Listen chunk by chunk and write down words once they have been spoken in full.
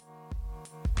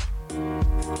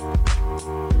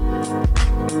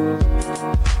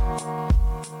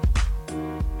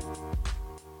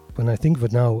think of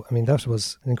it now, I mean, that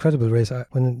was an incredible race.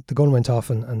 When the gun went off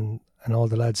and all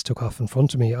the lads took off in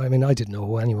front of me, I mean, I didn't know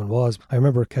who anyone was. I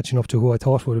remember catching up to who I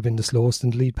thought would have been the slowest in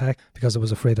the lead pack because I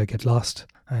was afraid I'd get lost.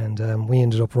 And we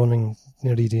ended up running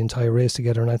nearly the entire race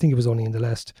together. And I think it was only in the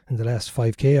last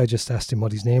 5K, I just asked him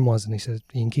what his name was, and he said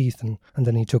Ian Keith. And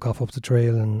then he took off up the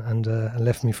trail and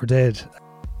left me for dead.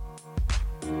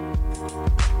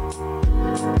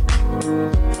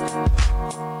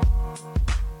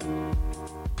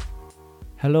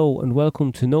 Hello and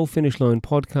welcome to No Finish Line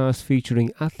podcast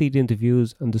featuring athlete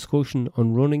interviews and discussion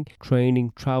on running,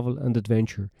 training, travel and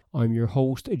adventure. I'm your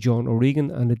host John O'Regan,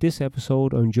 and in this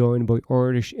episode I'm joined by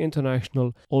Irish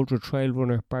international ultra trail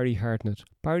runner Barry Hartnett.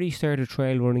 Barry started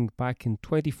trail running back in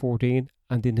 2014,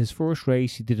 and in his first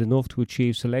race he did enough to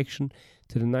achieve selection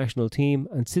to the national team,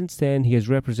 and since then he has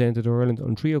represented Ireland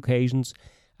on 3 occasions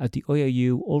at the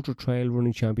IAU Ultra Trail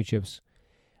Running Championships.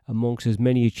 Amongst his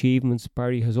many achievements,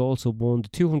 Barry has also won the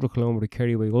 200km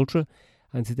Kerryway Ultra,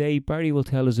 and today Barry will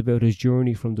tell us about his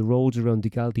journey from the roads around the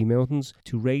Galtee Mountains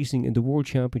to racing in the World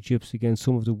Championships against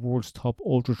some of the world's top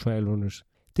ultra trail runners.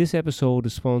 This episode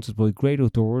is sponsored by Great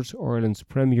Outdoors, Ireland's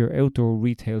premier outdoor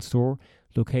retail store,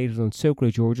 located on South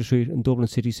Great Georgia Street in Dublin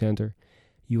City Centre.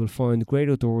 You will find Great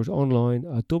Outdoors online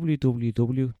at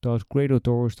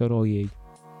www.greatoutdoors.ie.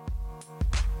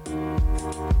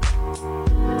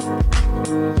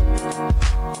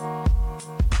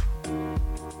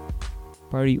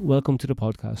 Barry, welcome to the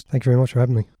podcast. Thank you very much for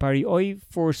having me. Barry, I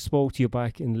first spoke to you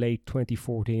back in late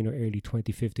 2014 or early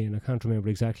 2015. I can't remember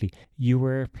exactly. You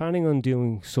were planning on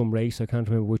doing some race, I can't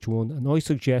remember which one, and I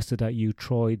suggested that you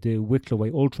try the Wicklow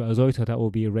Way Ultra, as I thought that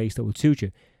would be a race that would suit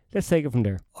you. Let's take it from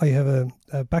there. I have a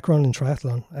background in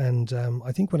triathlon, and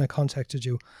I think when I contacted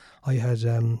you, I had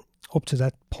up to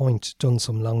that point done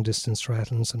some long distance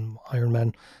triathlons and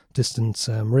Ironman distance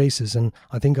races, and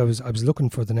I think I was looking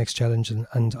for the next challenge,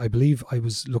 and I believe I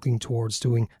was looking towards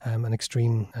doing an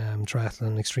extreme triathlon,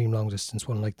 an extreme long distance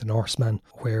one like the Norseman,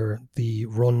 where the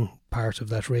run part of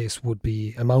that race would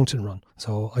be a mountain run.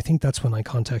 So I think that's when I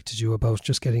contacted you about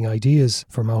just getting ideas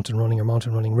for mountain running or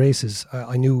mountain running races.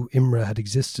 I knew IMRA had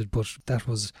existed, but that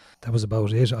was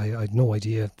about it. I had no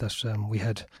idea that we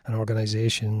had an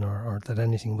organisation or that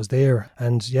anything was there.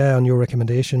 And yeah, on your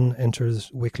recommendation, enters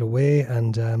Wicklow Way,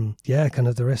 and kind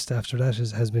of the rest after that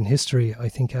has been history. I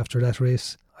think after that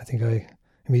race, I think I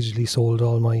immediately sold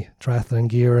all my triathlon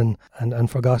gear and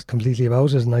forgot completely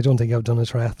about it, and I don't think I've done a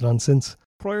triathlon since.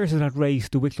 Prior to that race,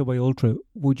 the Wicklow Way Ultra,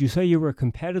 would you say you were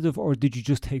competitive, or did you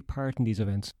just take part in these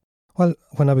events? Well,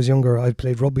 when I was younger, I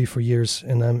played rugby for years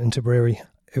in Tipperary.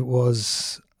 It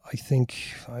was, I think,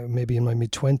 maybe in my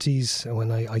mid-20s when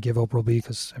I gave up rugby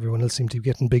because everyone else seemed to be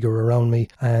getting bigger around me,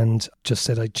 and just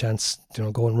said I'd chance,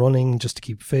 going running just to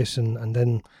keep fit. And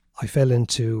then I fell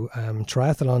into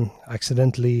triathlon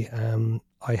accidentally.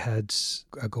 I had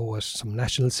a go at some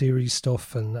national series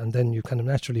stuff, and then you kind of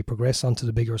naturally progress onto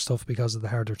the bigger stuff because of the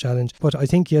harder challenge. But I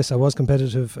think, yes, I was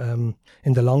competitive in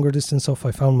the longer distance stuff.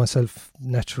 I found myself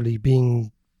naturally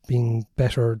being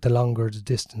better the longer the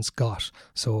distance got.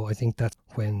 So I think that's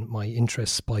when my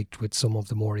interest spiked with some of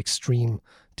the more extreme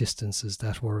distances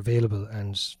that were available,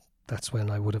 and that's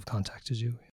when I would have contacted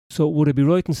you. So would it be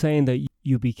right in saying that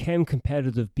you became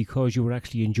competitive because you were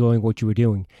actually enjoying what you were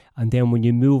doing, and then when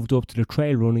you moved up to the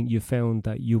trail running, you found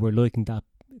that you were liking that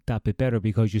bit better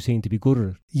because you seemed to be good at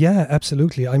it? Yeah,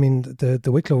 absolutely. I mean, the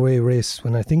Wicklow Way race,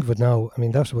 when I think of it now, I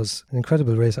mean, that was an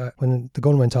incredible race. When the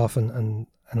gun went off and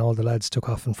all the lads took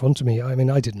off in front of me, I mean,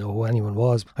 I didn't know who anyone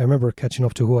was. I remember catching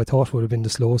up to who I thought would have been the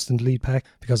slowest in the lead pack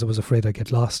because I was afraid I'd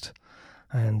get lost.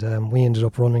 And we ended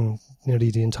up running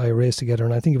nearly the entire race together,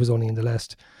 and I think it was only in the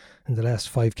last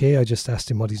 5K, I just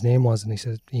asked him what his name was, and he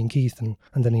said Ian Keith, and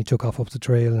then he took off up the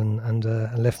trail and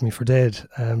left me for dead.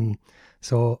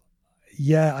 So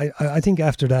yeah, I think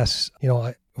after that,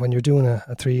 when you're doing a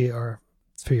 3 or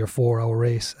 4 hour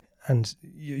race and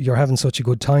you're having such a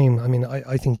good time, I mean,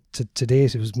 I think to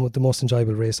date it was the most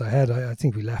enjoyable race I had. I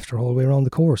think we laughed our whole way around the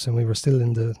course, and we were still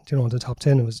in the the top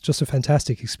 10. It was just a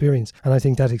fantastic experience, and I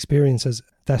think that experience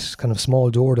that kind of small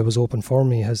door that was open for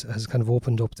me has kind of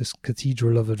opened up this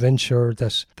cathedral of adventure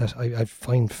that I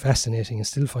find fascinating and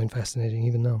still find fascinating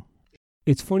even now.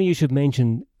 It's funny you should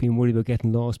mention being worried about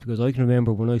getting lost, because I can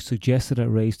remember when I suggested that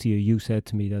race to you, you said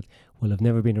to me that, well, I've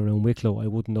never been around Wicklow, I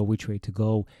wouldn't know which way to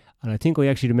go. And I think I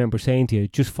actually remember saying to you,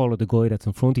 just follow the guy that's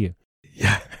in front of you.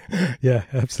 Yeah,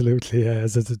 absolutely.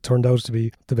 As it turned out to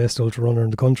be the best ultra runner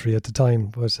in the country at the time.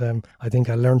 But I think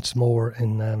I learnt more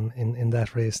in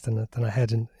that race than I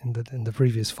had in the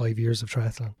previous 5 years of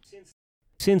triathlon.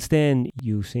 Since then,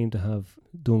 you seem to have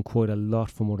done quite a lot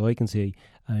from what I can see.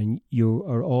 and you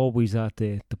are always at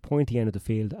the pointy end of the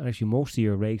field. Actually, most of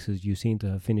your races you seem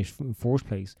to have finished in first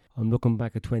place. I'm looking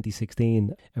back at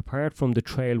 2016. Apart from the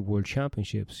Trail World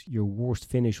Championships, your worst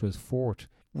finish was fourth.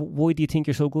 Why do you think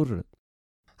you're so good at it?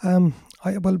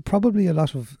 Well, probably a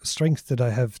lot of strength that I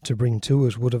have to bring to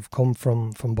it would have come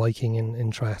from biking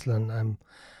in triathlon.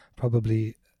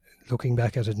 Probably looking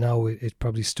back at it now, it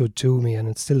probably stood to me, and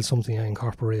it's still something I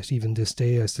incorporate even this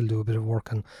day. I still do a bit of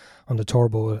work on the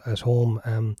turbo at home.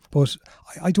 But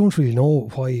I don't really know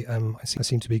why I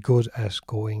seem to be good at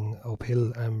going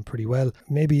uphill pretty well.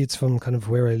 Maybe it's from kind of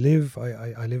where I live.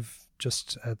 I live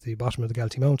just at the bottom of the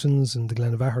Galtee Mountains in the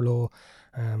Glen of Aherlow,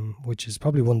 which is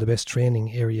probably one of the best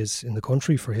training areas in the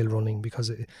country for hill running, because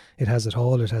it has it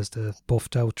all. It has the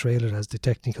buffed out trail, it has the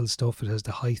technical stuff, it has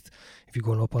the height if you're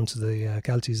going up onto the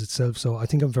Galtees itself. So I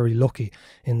think I'm very lucky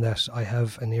in that I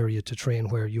have an area to train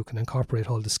where you can incorporate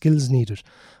all the skills needed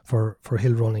for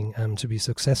hill running to be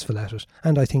successful at it.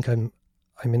 And I think I'm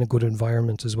in a good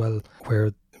environment as well,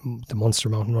 where the Munster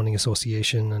Mountain Running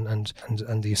Association and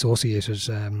the associated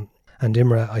and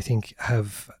IMRA, I think,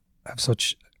 have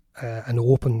such an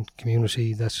open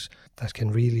community that can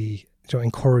really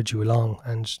encourage you along.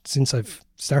 And since I've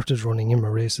started running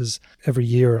IMRA races, every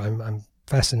year I'm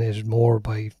fascinated more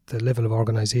by the level of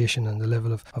organisation and the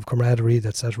level of camaraderie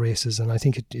that's at races, and I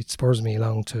think it spurs me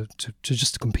along to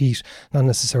just compete, not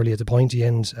necessarily at the pointy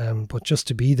end, but just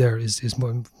to be there is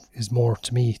more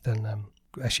to me than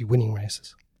actually winning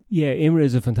races. Yeah, IMRA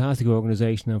is a fantastic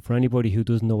organisation, and for anybody who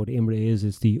doesn't know what IMRA is,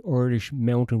 it's the Irish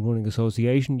Mountain Running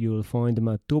Association. You will find them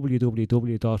at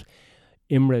www.imra.ie.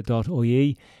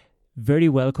 Very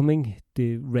welcoming.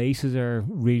 The races are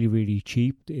really, really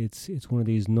cheap. It's one of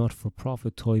these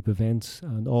not-for-profit type events,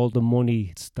 and all the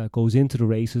money that goes into the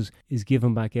races is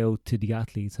given back out to the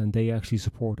athletes, and they actually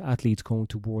support athletes going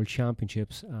to World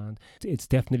Championships, and it's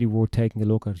definitely worth taking a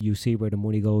look at. You see where the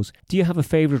money goes. Do you have a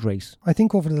favourite race? I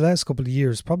think over the last couple of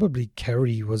years, probably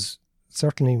Kerry was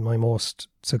certainly my most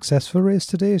successful race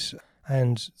to date,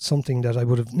 and something that I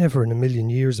would have never in a million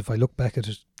years, if I look back at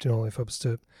it, if I was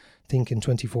to think in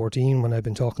 2014 when I've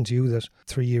been talking to you that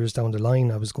 3 years down the line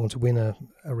I was going to win a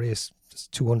race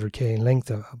 200k in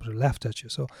length, I would have laughed at you.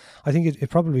 So I think it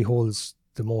probably holds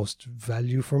the most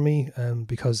value for me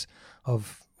because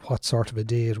of what sort of a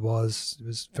day it was. It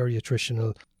was very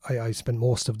attritional. I spent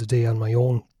most of the day on my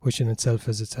own, which in itself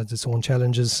has its own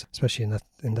challenges, especially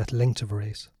in that length of a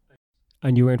race.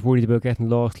 And you weren't worried about getting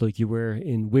lost like you were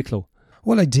in Wicklow?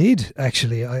 Well, I did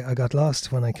actually. I got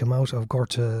lost when I came out of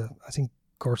Garthmore.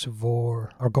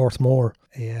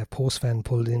 A post van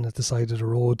pulled in at the side of the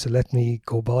road to let me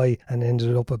go by and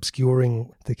ended up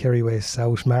obscuring the Kerryway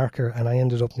South marker, and I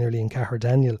ended up nearly in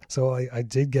Caherdaniel. So I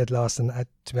did get lost, and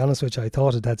to be honest with you, I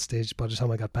thought at that stage, by the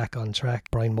time I got back on track,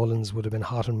 Brian Mullins would have been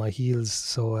hot on my heels.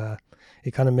 So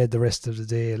it kind of made the rest of the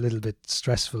day a little bit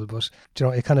stressful, but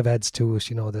it kind of adds to it,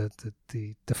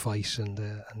 the fight and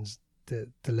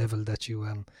the level that you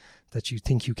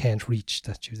think you can't reach,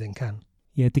 that you then can.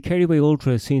 Yeah, the Kerryway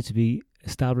Ultra seems to be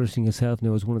establishing itself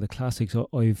now as one of the classics.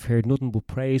 I've heard nothing but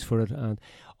praise for it, and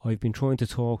I've been trying to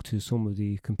talk to some of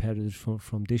the competitors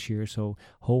from this year, so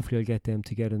hopefully I'll get them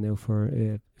together now for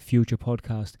a future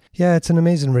podcast. Yeah, it's an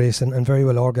amazing race and very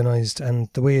well organised, and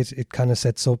the way it kind of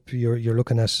sets up, you're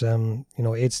looking at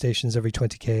 8 stations every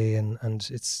 20k, and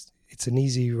it's an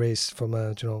easy race from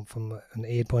an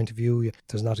aid point of view.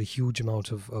 There's not a huge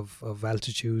amount of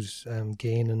altitude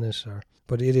gain in it,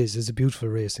 but it's a beautiful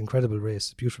race, incredible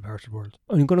race, beautiful part of the world.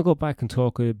 I'm going to go back and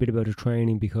talk a bit about the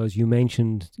training, because you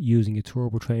mentioned using a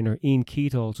turbo trainer. Ian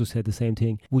Keith also said the same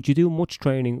thing. Would you do much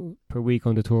training per week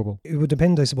on the turbo? It would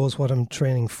depend, I suppose, what I'm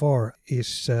training for.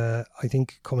 I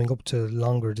think coming up to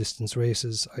longer distance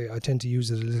races, I tend to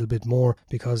use it a little bit more,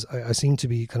 because I seem to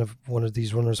be kind of one of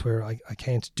these runners where I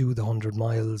can't do the 100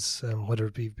 miles, whether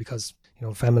it be because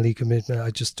family commitment,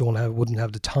 I just wouldn't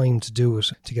have the time to do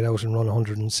it, to get out and run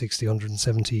 160,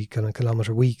 170 kind of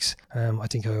kilometre weeks. I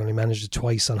think I only managed it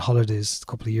twice on holidays a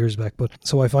couple of years back. But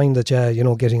so I find that,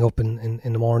 getting up in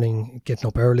the morning, getting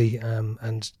up early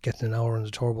and getting an hour on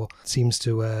the turbo seems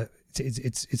to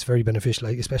it's very beneficial,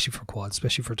 especially for quads,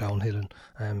 especially for downhill,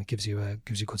 and it gives you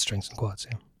good strength in quads.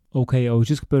 Yeah. Okay, I was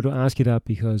just about to ask you that,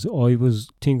 because I was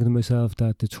thinking to myself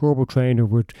that the turbo trainer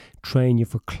would train you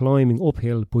for climbing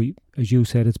uphill, but as you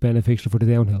said, it's beneficial for the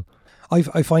downhill.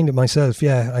 I find it myself,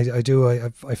 yeah, I do.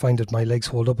 I find that my legs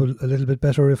hold up a little bit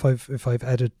better if I've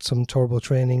added some turbo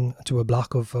training to a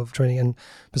block of training. And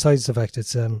besides the fact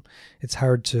it's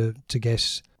hard to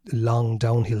get long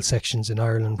downhill sections in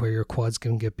Ireland where your quads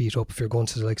can get beat up. If you're going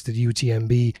to the likes of the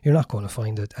UTMB, you're not going to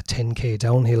find a 10k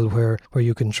downhill where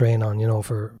you can train on,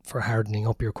 for hardening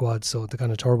up your quads. So the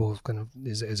kind of turbo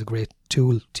is a great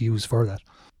tool to use for that.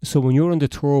 So when you're on the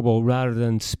turbo, rather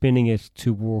than spinning it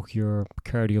to work your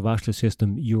cardiovascular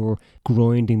system, you're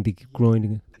grinding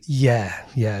it.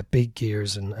 Yeah, big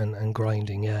gears and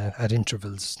grinding, at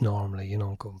intervals normally,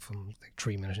 going from like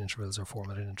 3-minute intervals or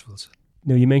 4-minute intervals.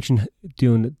 Now, you mentioned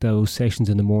doing those sessions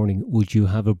in the morning. Would you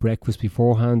have a breakfast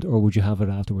beforehand or would you have it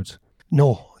afterwards?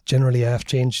 No, generally I've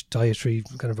changed dietary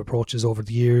kind of approaches over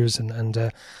the years, and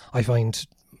I find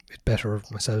it better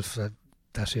myself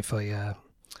that if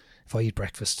I eat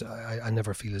breakfast, I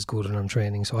never feel as good when I'm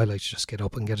training, so I like to just get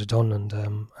up and get it done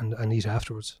and eat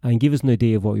afterwards. And give us an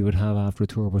idea of what you would have after a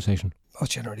turbo session. Oh,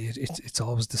 generally it's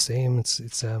always the same.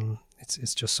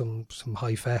 It's just some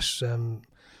high fat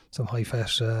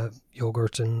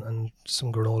yogurt and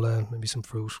some granola, maybe some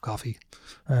fruit, coffee.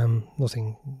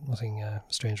 Nothing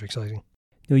strange or exciting.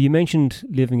 Now, you mentioned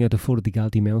living at the foot of the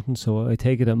Galtee Mountains, so I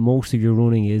take it that most of your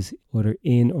running is either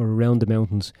in or around the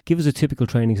mountains. Give us a typical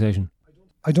training session.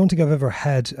 I don't think I've ever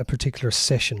had a particular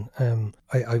session.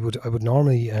 I would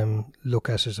normally look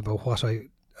at it about what I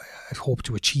hope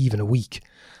to achieve in a week.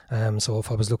 So if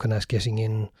I was looking at getting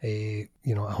in a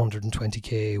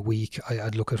 120k a week,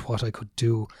 I'd look at what I could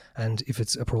do, and if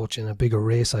it's approaching a bigger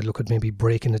race, I'd look at maybe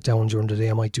breaking it down during the day.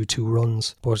 I might do 2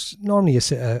 runs, but normally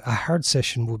a hard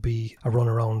session would be a run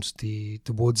around the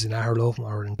woods in Aherlow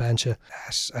or in Bancha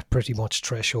at pretty much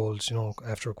threshold,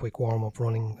 after a quick warm-up,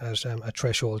 running at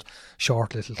threshold,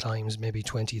 short little climbs, maybe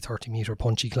 20-30 metre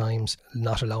punchy climbs,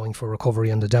 not allowing for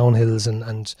recovery on the downhills,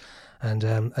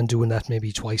 and doing that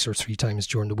maybe 2 or 3 times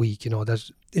during the week. That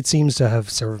it seems to have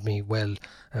served me well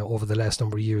over the last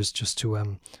number of years, just to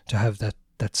have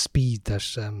that speed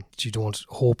that you don't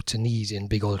hope to need in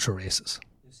big ultra races.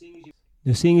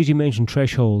 Now, seeing as you mentioned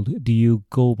threshold, do you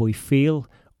go by feel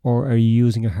or are you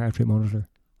using a heart rate monitor?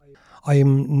 I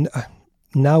am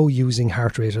now using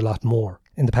heart rate a lot more.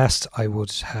 In the past, I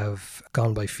would have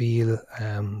gone by feel,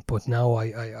 but now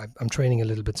I'm training a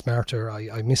little bit smarter.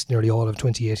 I missed nearly all of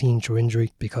 2018 through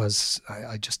injury because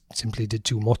I just simply did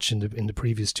too much in the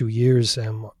previous 2 years.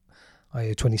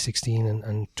 2016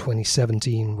 and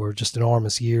 2017 were just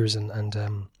enormous years, and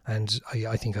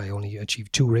I think I only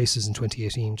achieved 2 races in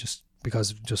 2018 just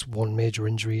because of just one major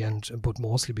injury, but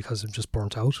mostly because I'm just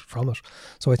burnt out from it.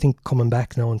 So I think coming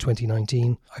back now in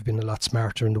 2019, I've been a lot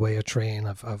smarter in the way I train.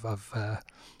 I've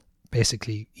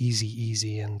basically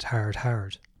easy and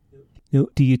hard. Now,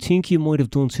 do you think you might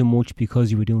have done so much because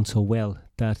you were doing so well,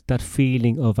 that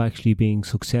feeling of actually being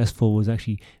successful was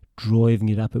actually driving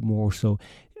you that bit more? So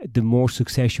the more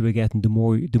success you were getting, the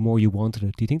more you wanted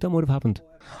it. Do you think that might have happened?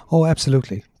 Oh,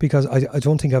 absolutely. Because I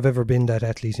don't think I've ever been that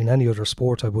athlete in any other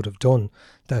sport I would have done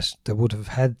that would have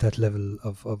had that level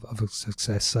of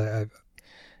success.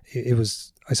 It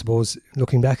was, I suppose,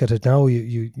 looking back at it now,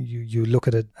 you look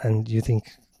at it and you think,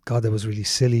 God, that was really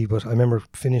silly. But I remember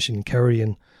finishing in Kerry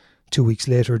and 2 weeks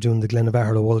later doing the Glen of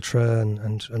Aherlow Ultra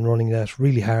and running that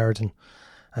really hard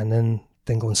and then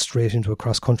going straight into a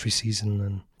cross-country season.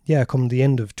 And yeah, come the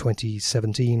end of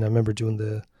 2017, I remember doing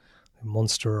the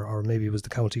Munster, or maybe it was the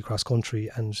county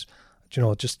cross-country, and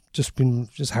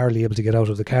just hardly able to get out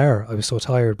of the car. I was so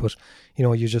tired, but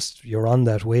you're on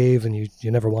that wave and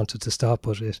you never want it to stop,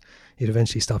 but it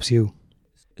eventually stops you.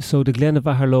 So the Glen of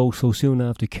Aherlow, so soon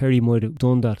after Kerry might have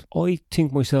done that. I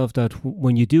think myself that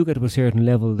when you do get to a certain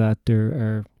level, that there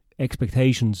are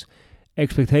expectations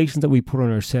that we put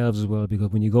on ourselves as well, because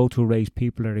when you go to a race,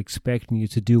 people are expecting you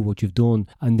to do what you've done,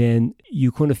 and then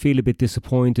you kind of feel a bit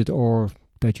disappointed or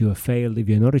that you have failed if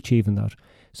you're not achieving that.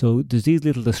 So there's these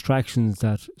little distractions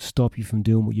that stop you from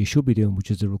doing what you should be doing,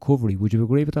 which is the recovery. Would you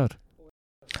agree with that?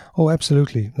 Oh,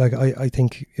 absolutely. Like I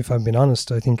think, if I'm being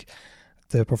honest, I think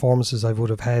the performances I would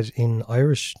have had in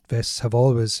Irish vests have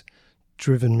always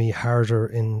driven me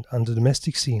harder on the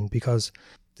domestic scene, because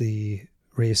the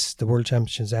race, the World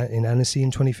Championships in Annecy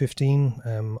in 2015,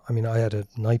 I had a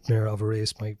nightmare of a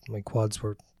race. My quads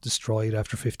were destroyed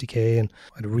after 50k and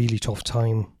I had a really tough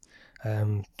time.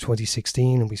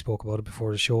 2016, and we spoke about it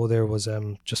before the show, there was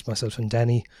just myself and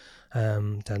Dan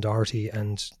Doherty,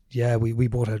 and yeah, we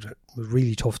both had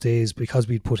really tough days because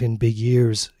we'd put in big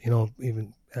years,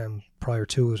 even prior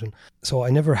to it, and so I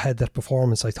never had that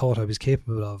performance I thought I was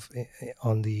capable of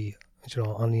on the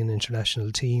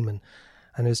international team,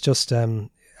 and it's just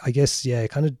I guess, yeah, it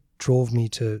kind of drove me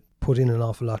to put in an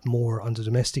awful lot more on the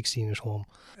domestic scene at home,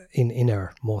 in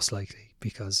Ayr most likely,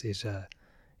 because it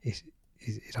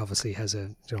obviously has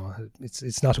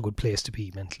it's not a good place to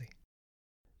be mentally.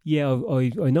 Yeah,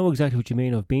 I know exactly what you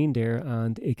mean. I've been there,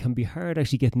 and it can be hard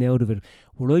actually getting out of it.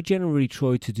 What I generally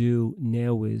try to do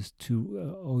now is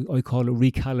to, I call it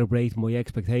recalibrate my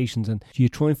expectations, and you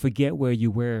try and forget where you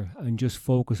were and just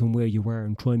focus on where you were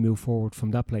and try and move forward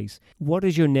from that place. What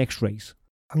is your next race?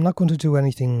 I'm not going to do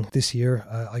anything this year.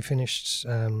 I finished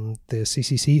the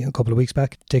CCC a couple of weeks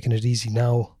back, taking it easy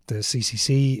now. The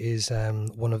CCC is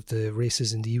one of the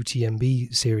races in the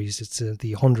UTMB series. It's the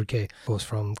 100k. Goes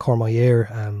from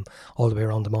Courmayeur all the way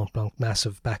around the Mont Blanc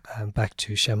Massif back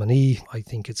to Chamonix. I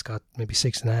think it's got maybe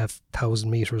 6,500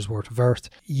 metres worth of earth.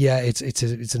 Yeah, it's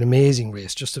an amazing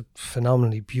race, just a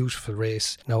phenomenally beautiful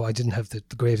race. Now, I didn't have the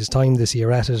greatest time this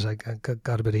year at it. I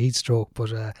got a bit of heat stroke,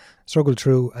 but struggled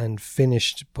through and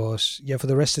finished. But yeah, for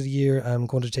the rest of the year, I'm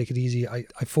going to take it easy. I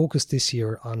focused this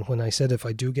year on when I said if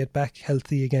I do get back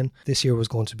healthy again, this year was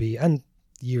going to be, and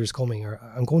the year is coming, or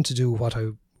I'm going to do what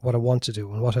I want to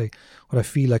do and what I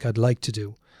feel like I'd like to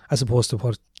do, as opposed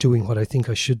to doing what I think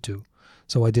I should do.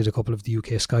 So I did a couple of the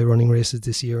UK skyrunning races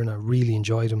this year, and I really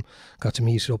enjoyed them. Got to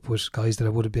meet up with guys that I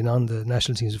would have been on the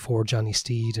national teams before, Johnny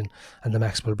Steed and the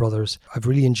Maxwell brothers. I've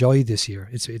really enjoyed this year.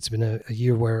 It's been a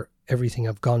year where everything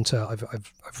I've gone to,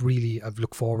 I've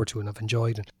looked forward to and I've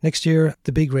enjoyed it. Next year,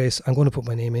 the big race, I'm going to put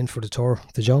my name in for the Tour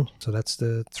de Jon. So that's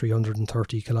the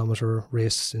 330 kilometre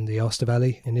race in the Aosta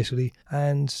Valley in Italy.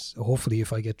 And hopefully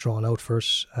if I get drawn out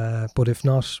first, but if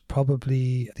not,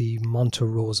 probably the Monte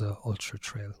Rosa Ultra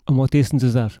Trail. And what distance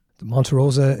is that? The Monte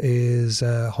Rosa is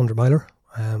a 100 miler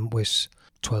with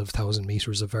 12,000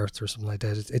 metres of earth or something like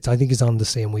that. I think it's on the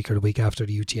same week or the week after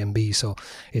the UTMB, so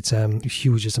it's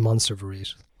huge. It's a monster of a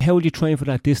race. How would you train for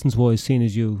that distance-wise, seeing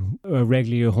as you are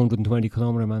regularly 120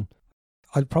 kilometre man?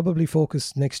 I'll probably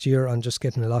focus next year on just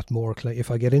getting a lot more. If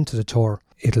I get into the Tour,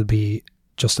 it'll be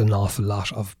just an awful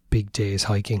lot of big days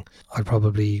hiking. I'll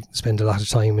probably spend a lot of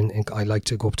time I like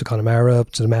to go up to Connemara,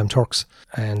 up to the Mam Turks,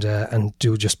 and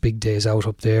do just big days out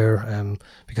up there,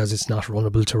 because it's not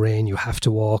runnable terrain. You have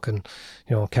to walk and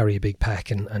carry a big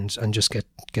pack and just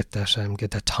get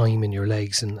that time in your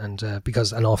legs, and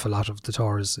because an awful lot of the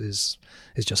Tour is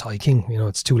just hiking.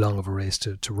 It's too long of a race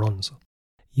to run. So.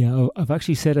 Yeah, I've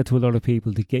actually said that to a lot of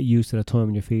people, to get used to that time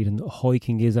on your feet, and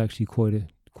hiking is actually quite a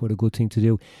good thing to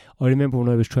do. I remember when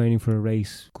I was training for a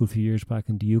race a good few years back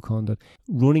in the Yukon, that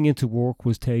running into work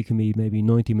was taking me maybe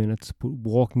 90 minutes, but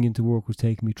walking into work was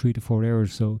taking me 3 to 4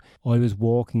 hours. So I was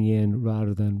walking in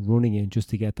rather than running in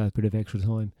just to get that bit of extra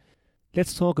time.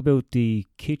 Let's talk about the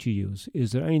kit you use.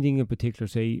 Is there anything in particular,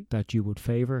 say, that you would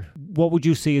favour? What would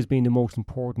you see as being the most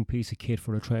important piece of kit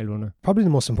for a trail runner? Probably the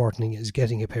most important thing is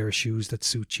getting a pair of shoes that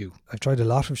suit you. I've tried a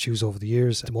lot of shoes over the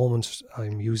years. At the moment,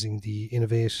 I'm using the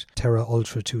Innovate Terra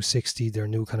Ultra 260, their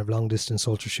new kind of long-distance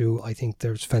ultra shoe. I think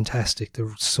they're fantastic.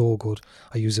 They're so good.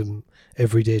 I use them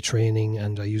everyday training,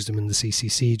 and I used them in the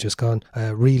CCC just gone. I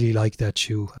really like that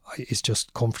shoe. It's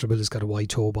just comfortable. It's got a wide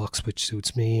toe box, which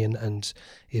suits me, and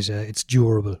it's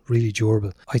durable, really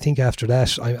durable. I think after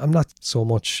that, I'm not so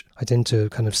much, I tend to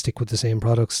kind of stick with the same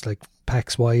products. Like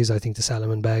packs wise, I think the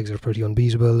Salomon bags are pretty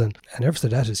unbeatable, and after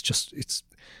that, it's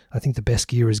I think the best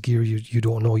gear is gear you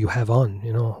don't know you have on,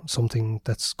 something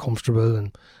that's comfortable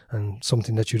and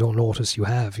something that you don't notice you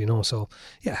have, so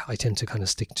yeah, I tend to kind of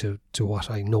stick to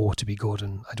what I know to be good,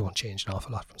 and I don't change an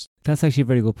awful lot from stuff. That's actually a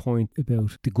very good point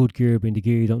about the good gear being the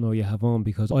gear you don't know you have on,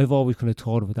 because I've always kind of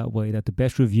thought of it that way, that the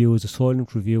best review is a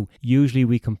silent review. Usually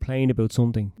we complain about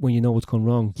something when you know what's gone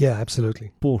wrong. Yeah,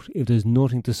 absolutely. But if there's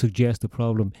nothing to suggest a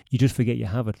problem, you just forget you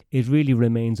have it. It really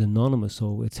remains anonymous,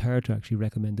 so it's hard to actually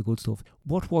recommend the good stuff.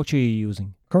 What watch are you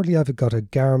using? Currently I've got a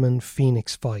Garmin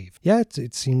Fenix 5. Yeah,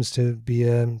 it seems to be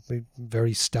a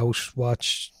very stout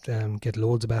watch, get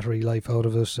loads of battery life out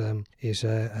of it. It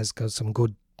has got some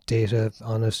good data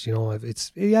on it,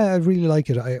 I really like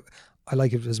it. I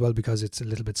like it as well because it's a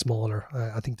little bit smaller.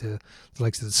 I think the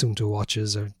likes of the Suunto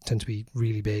watches tend to be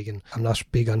really big, and I'm not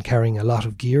big on carrying a lot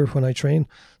of gear when I train.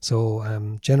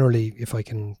 So generally, if I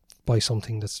can buy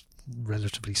something that's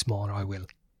relatively smaller, I will.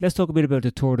 Let's talk a bit about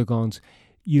the Tour de Gons.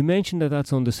 You mentioned that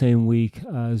that's on the same week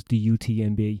as the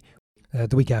UTMB.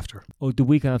 The week after. Oh, the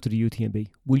week after the UTMB.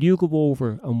 Will you go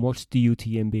over and watch the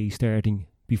UTMB starting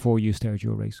before you start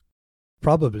your race?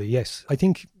 Probably, yes. I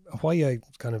think why I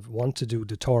kind of want to do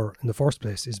the Tour in the first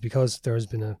place is because there's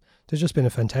just been a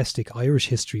fantastic Irish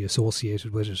history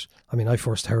associated with it. I mean, I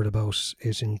first heard about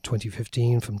it in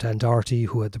 2015 from Dan Doherty,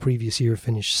 who had the previous year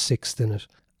finished 6th in it.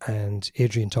 And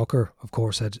Adrian Tucker, of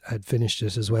course, had finished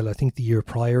it as well, I think the year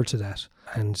prior to that.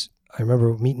 And I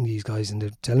remember meeting these guys and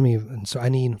they're telling me, and so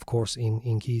Ian, of course,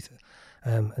 Ian Keith,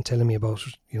 and telling me about,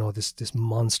 this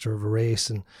monster of a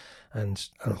race and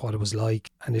what it was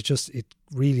like. And it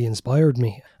really inspired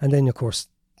me. And then, of course,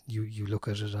 you look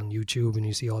at it on YouTube and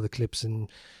you see all the clips, and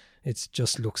it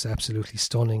just looks absolutely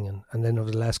stunning. And then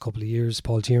over the last couple of years,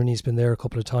 Paul Tierney's been there a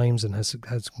couple of times and has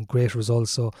had some great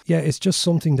results. So yeah, it's just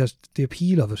something that the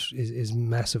appeal of it is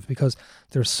massive, because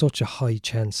there's such a high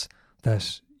chance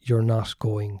that you're not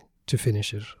going to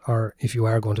finish it, or if you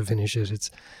are going to finish it,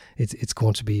 it's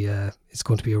going to be a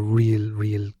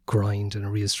real grind and a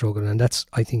real struggle. And that's,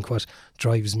 I think, what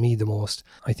drives me the most.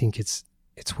 I think it's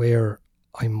where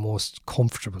I'm most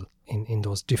comfortable in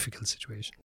those difficult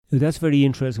situations. That's very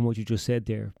interesting what you just said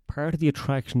there. Part of the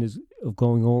attraction of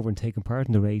going over and taking part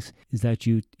in the race is that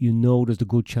you know there's a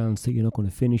good chance that you're not going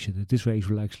to finish it, that this race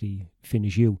will actually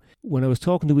finish you. When I was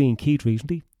talking to Ian Keith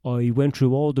recently, I went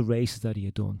through all the races that he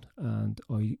had done, and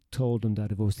I told him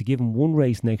that if I was to give him one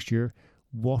race next year,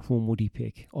 what one would he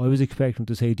pick? I was expecting him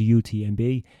to say the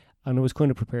UTMB, and I was kind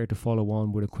of prepared to follow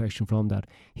on with a question from that.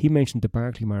 He mentioned the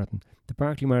Barkley Marathon. The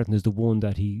Barkley Marathon is the one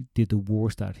that he did the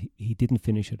worst at. He didn't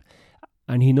finish it.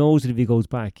 And he knows that if he goes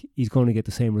back, he's going to get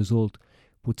the same result.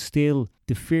 But still,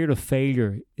 the fear of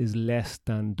failure is less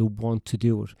than the want to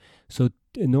do it. So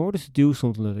in order to do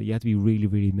something like that, you have to be really,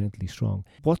 really mentally strong.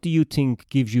 What do you think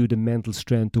gives you the mental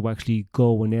strength to actually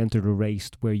go and enter the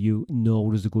race where you know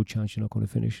there's a good chance you're not going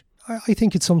to finish? I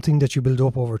think it's something that you build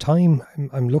up over time.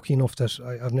 I'm lucky enough that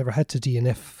I've never had to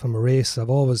DNF from a race. I've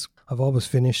always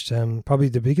finished. Probably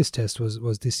the biggest test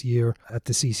was this year at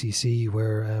the CCC,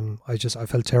 where I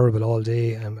felt terrible all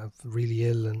day. I'm really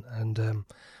ill, and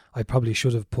I probably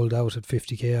should have pulled out at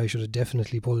 50k. I should have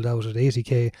definitely pulled out at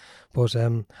 80k. But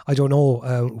I don't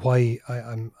know why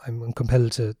I'm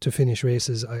compelled to finish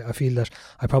races. I feel that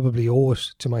I probably owe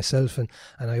it to myself, and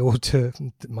I owe it to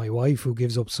my wife, who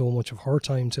gives up so much of her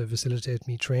time to facilitate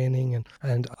me training.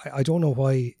 And I don't know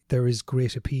why there is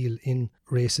great appeal in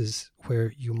races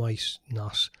where you might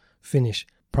not finish.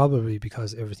 Probably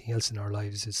because everything else in our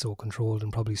lives is so controlled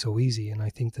and probably so easy. And I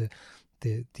think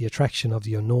the attraction of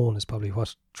the unknown is probably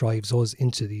what drives us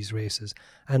into these races,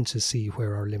 and to see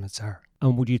where our limits are.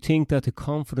 And would you think that the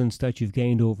confidence that you've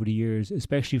gained over the years,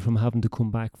 especially from having to come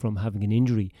back from having an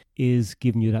injury, is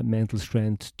giving you that mental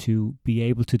strength to be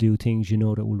able to do things you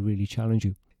know that will really challenge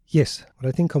you? Yes, but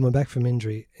I think coming back from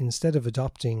injury, instead of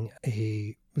adopting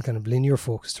a kind of linear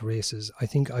focus to races, I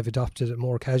think I've adopted a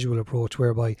more casual approach,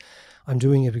 whereby I'm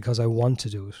doing it because I want to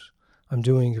do it. I'm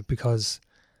doing it because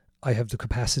I have the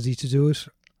capacity to do it,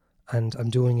 and I'm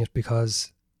doing it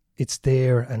because it's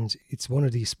there, and it's one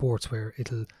of these sports where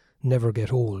it'll never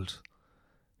get old.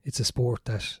 It's a sport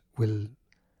that will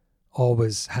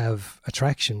always have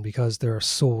attraction, because there are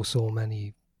so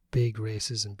many big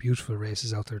races and beautiful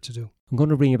races out there to do. I'm going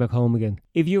to bring you back home again.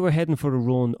 If you were heading for a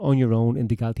run on your own in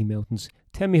the Galtee Mountains,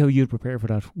 tell me how you'd prepare for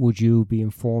that. Would you be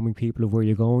informing people of where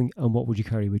you're going, and what would you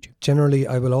carry with you? Generally,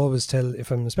 I will always tell,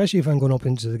 especially if I'm going up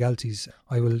into the Galtees,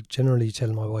 I will generally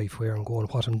tell my wife where I'm going,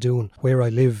 what I'm doing. Where I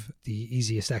live, the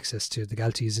easiest access to the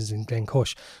Galtees is in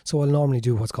Glencush. So I'll normally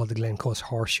do what's called the Glencush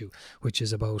Horseshoe, which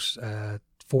is about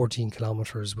 14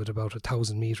 kilometres with about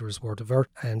 1,000 metres worth of vert,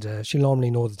 and she'll normally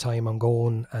know the time I'm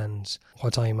going and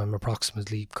what time I'm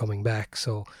approximately coming back.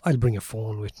 So I'll bring a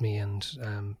phone with me and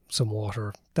some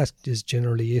water. That is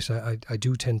generally it. I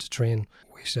do tend to train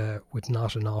with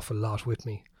not an awful lot with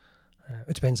me.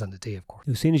 It depends on the day, of course.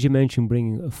 As soon as you mentioned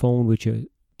bringing a phone with you,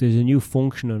 there's a new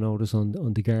function I notice on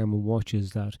the Garmin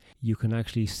watches that you can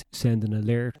actually send an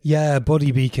alert. Yeah,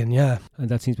 buddy beacon, yeah. And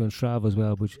that seems to be on Strava as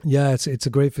well. But yeah, it's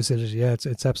a great facility. Yeah,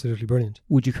 it's absolutely brilliant.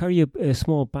 Would you carry a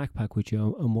small backpack with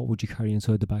you, and what would you carry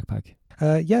inside the backpack?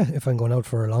 Yeah, if I'm going out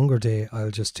for a longer day,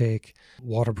 I'll just take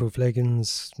waterproof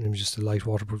leggings, maybe just a light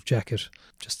waterproof jacket,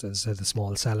 just as a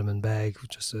small Salomon bag,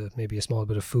 just maybe a small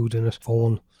bit of food in it,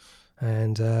 phone,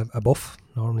 and a buff.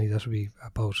 Normally that would be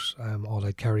about all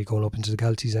I'd carry going up into the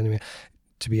Galtees anyway.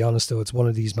 To be honest though, it's one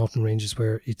of these mountain ranges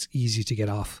where it's easy to get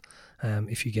off.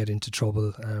 If you get into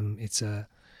trouble,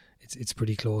 it's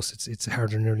pretty close. It's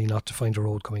harder nearly not to find a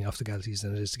road coming off the Galtees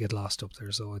than it is to get lost up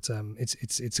there. So it's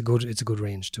a good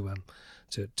range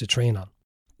to train on.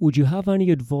 Would you have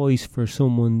any advice for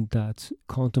someone that's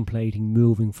contemplating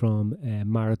moving from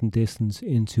marathon distance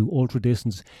into ultra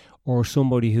distance, or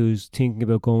somebody who's thinking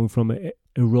about going from a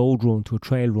road run to a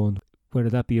trail run, whether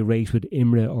that be a race with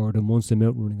IMRA or the Munster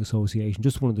Mountain Running Association,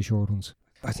 just one of the short ones?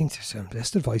 I think the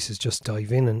best advice is just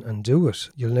dive in and do it.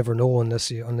 You'll never know unless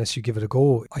you give it a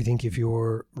go. I think if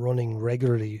you're running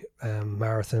regularly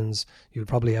marathons, you'll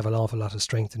probably have an awful lot of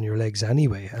strength in your legs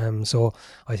anyway. So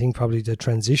I think probably the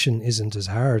transition isn't as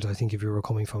hard. I think if you were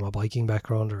coming from a biking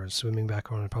background or a swimming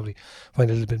background, I'd probably find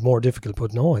it a little bit more difficult.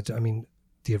 But no, I mean,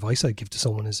 the advice I'd give to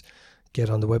someone is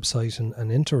get on the website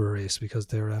and enter a race, because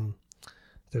they're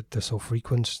so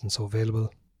frequent and so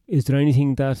available. Is there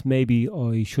anything that maybe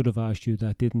I should have asked you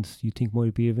that you think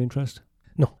might be of interest?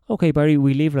 No. Okay, Barry,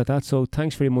 we leave it at that. So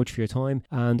thanks very much for your time,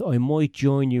 and I might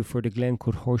join you for the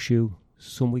Glencut Horseshoe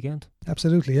some weekend.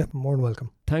 Absolutely, yeah, more than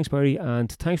welcome. Thanks, Barry,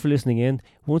 and thanks for listening in.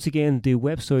 Once again, the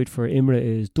website for IMRA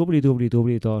is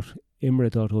www.imra.ie,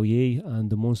 and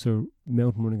the Munster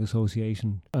Mountain Running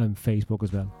Association on Facebook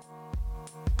as well.